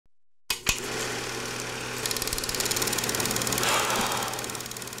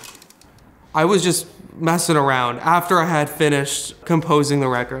I was just messing around. After I had finished composing the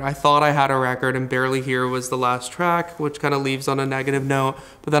record, I thought I had a record, and Barely Here was the last track, which kind of leaves on a negative note.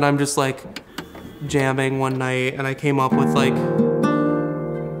 But then I'm just like jamming one night, and I came up with like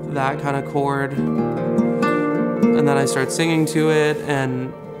that kind of chord. And then I started singing to it,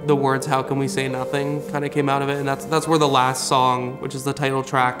 and the words, "How Can We Say Nothing," kind of came out of it. And that's where the last song, which is the title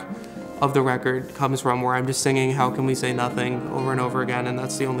track of the record, comes from, where I'm just singing "How Can We Say Nothing" over and over again, and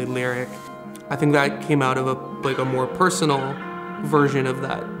that's the only lyric. I think that came out of a more personal version of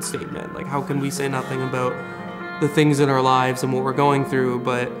that statement. Like, how can we say nothing about the things in our lives and what we're going through?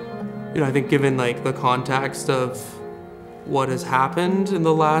 But, I think given like the context of what has happened in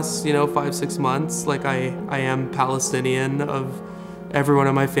the last, 5-6 months, like I am Palestinian. Of everyone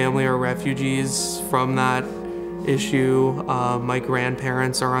in my family are refugees from that issue. My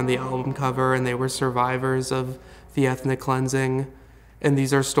grandparents are on the album cover, and they were survivors of the ethnic cleansing. And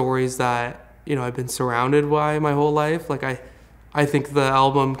these are stories that, I've been surrounded by my whole life. Like I think the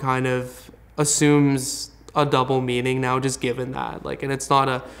album kind of assumes a double meaning now, just given that. Like, and it's not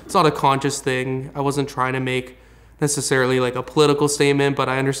a conscious thing. I wasn't trying to make necessarily like a political statement, but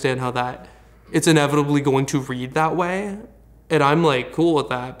I understand how that it's inevitably going to read that way. And I'm like cool with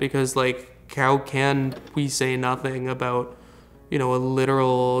that, because like, how can we say nothing about, a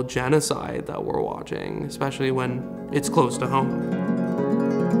literal genocide that we're watching, especially when it's close to home.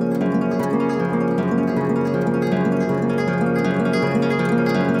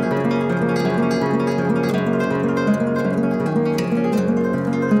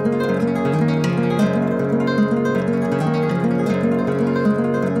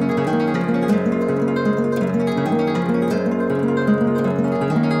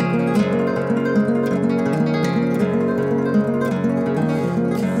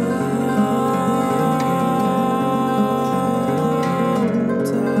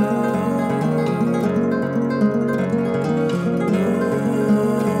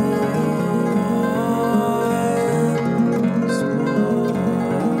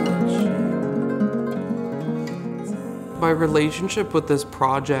 My relationship with this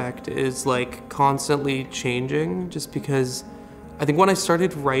project is like constantly changing, just because I think when I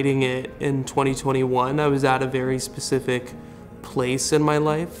started writing it in 2021, I was at a very specific place in my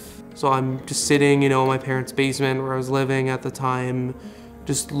life. So I'm just sitting, in my parents' basement where I was living at the time,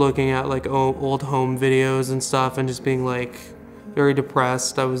 just looking at like old home videos and stuff, and just being like very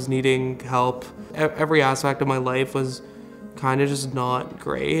depressed. I was needing help. Every aspect of my life was kind of just not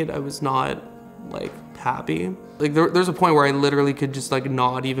great. I was not like happy. Like there's a point where I literally could just like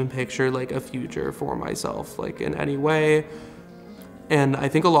not even picture like a future for myself, like in any way. And I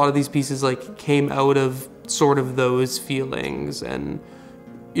think a lot of these pieces like came out of sort of those feelings. And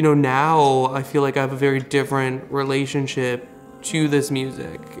now I feel like I have a very different relationship to this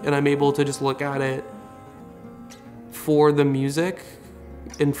music, and I'm able to just look at it for the music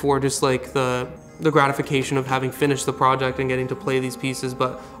and for just like the gratification of having finished the project and getting to play these pieces.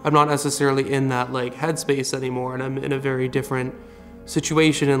 But I'm not necessarily in that like headspace anymore, and I'm in a very different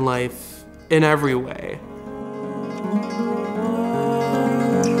situation in life in every way.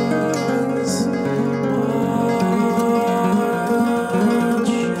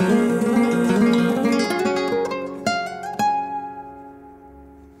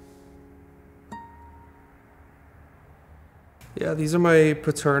 Yeah, these are my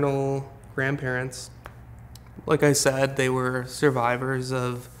paternal grandparents. Like I said, they were survivors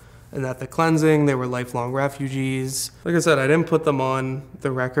of an ethnic cleansing. They were lifelong refugees. Like I said, I didn't put them on the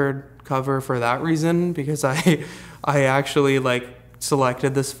record cover for that reason, because I actually like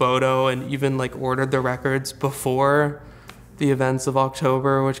selected this photo and even like ordered the records before the events of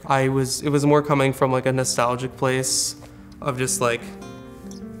October, which it was more coming from like a nostalgic place of just like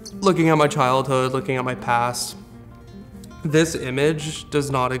looking at my childhood, looking at my past. This image does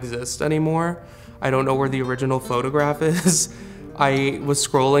not exist anymore. I don't know where the original photograph is. I was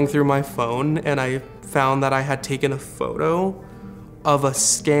scrolling through my phone and I found that I had taken a photo of a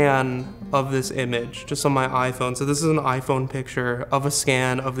scan of this image just on my iPhone. So this is an iPhone picture of a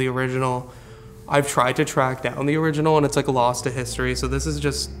scan of the original. I've tried to track down the original and it's like lost to history. So this is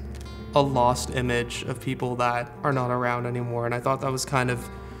just a lost image of people that are not around anymore. And I thought that was kind of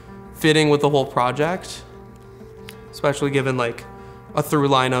fitting with the whole project, especially given like a through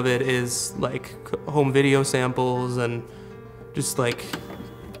line of it is like home video samples and just like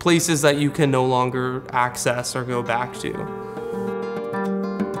places that you can no longer access or go back to.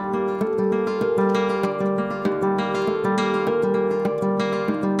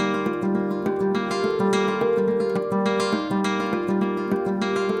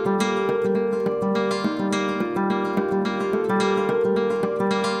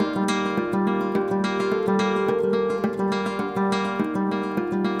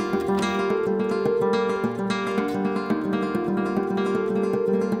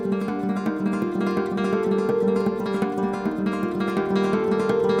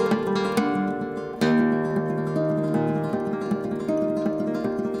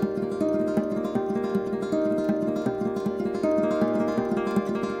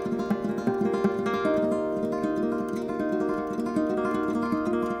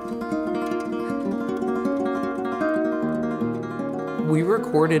 We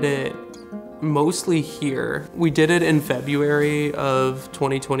recorded it mostly here. We did it in February of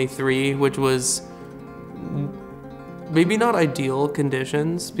 2023, which was maybe not ideal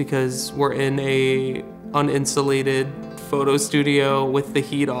conditions because we're in a uninsulated photo studio with the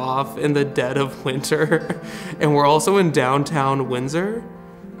heat off in the dead of winter. And we're also in downtown Windsor.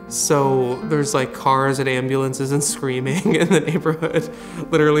 So there's like cars and ambulances and screaming in the neighborhood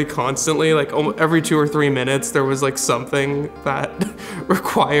literally constantly. Like every 2 or 3 minutes there was like something that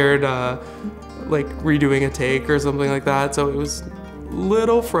required like redoing a take or something like that. So it was a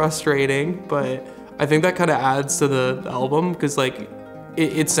little frustrating, but I think that kind of adds to the album because like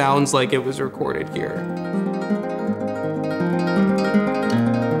it sounds like it was recorded here.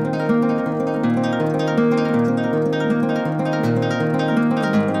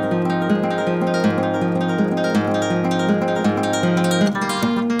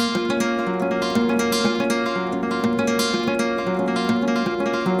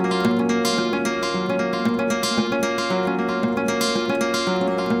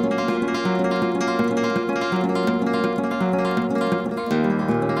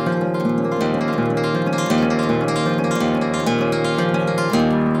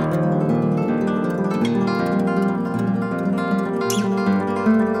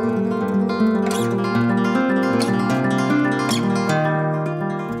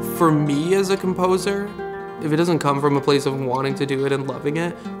 For me as a composer, if it doesn't come from a place of wanting to do it and loving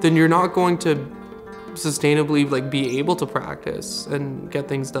it, then you're not going to sustainably like be able to practice and get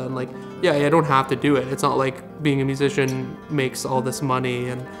things done. Like, yeah, I don't have to do it. It's not like being a musician makes all this money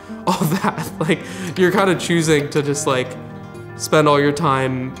and all that. Like, you're kind of choosing to just like spend all your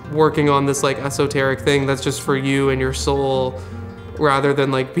time working on this like esoteric thing that's just for you and your soul, rather than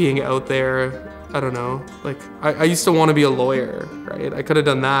like being out there. I don't know, like I used to want to be a lawyer, right? I could have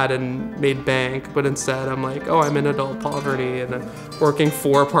done that and made bank, but instead I'm like, oh, I'm in adult poverty and I'm working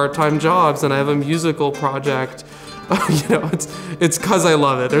 4 part-time jobs and I have a musical project. You know, it's cause I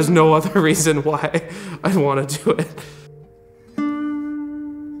love it. There's no other reason why I want to do it.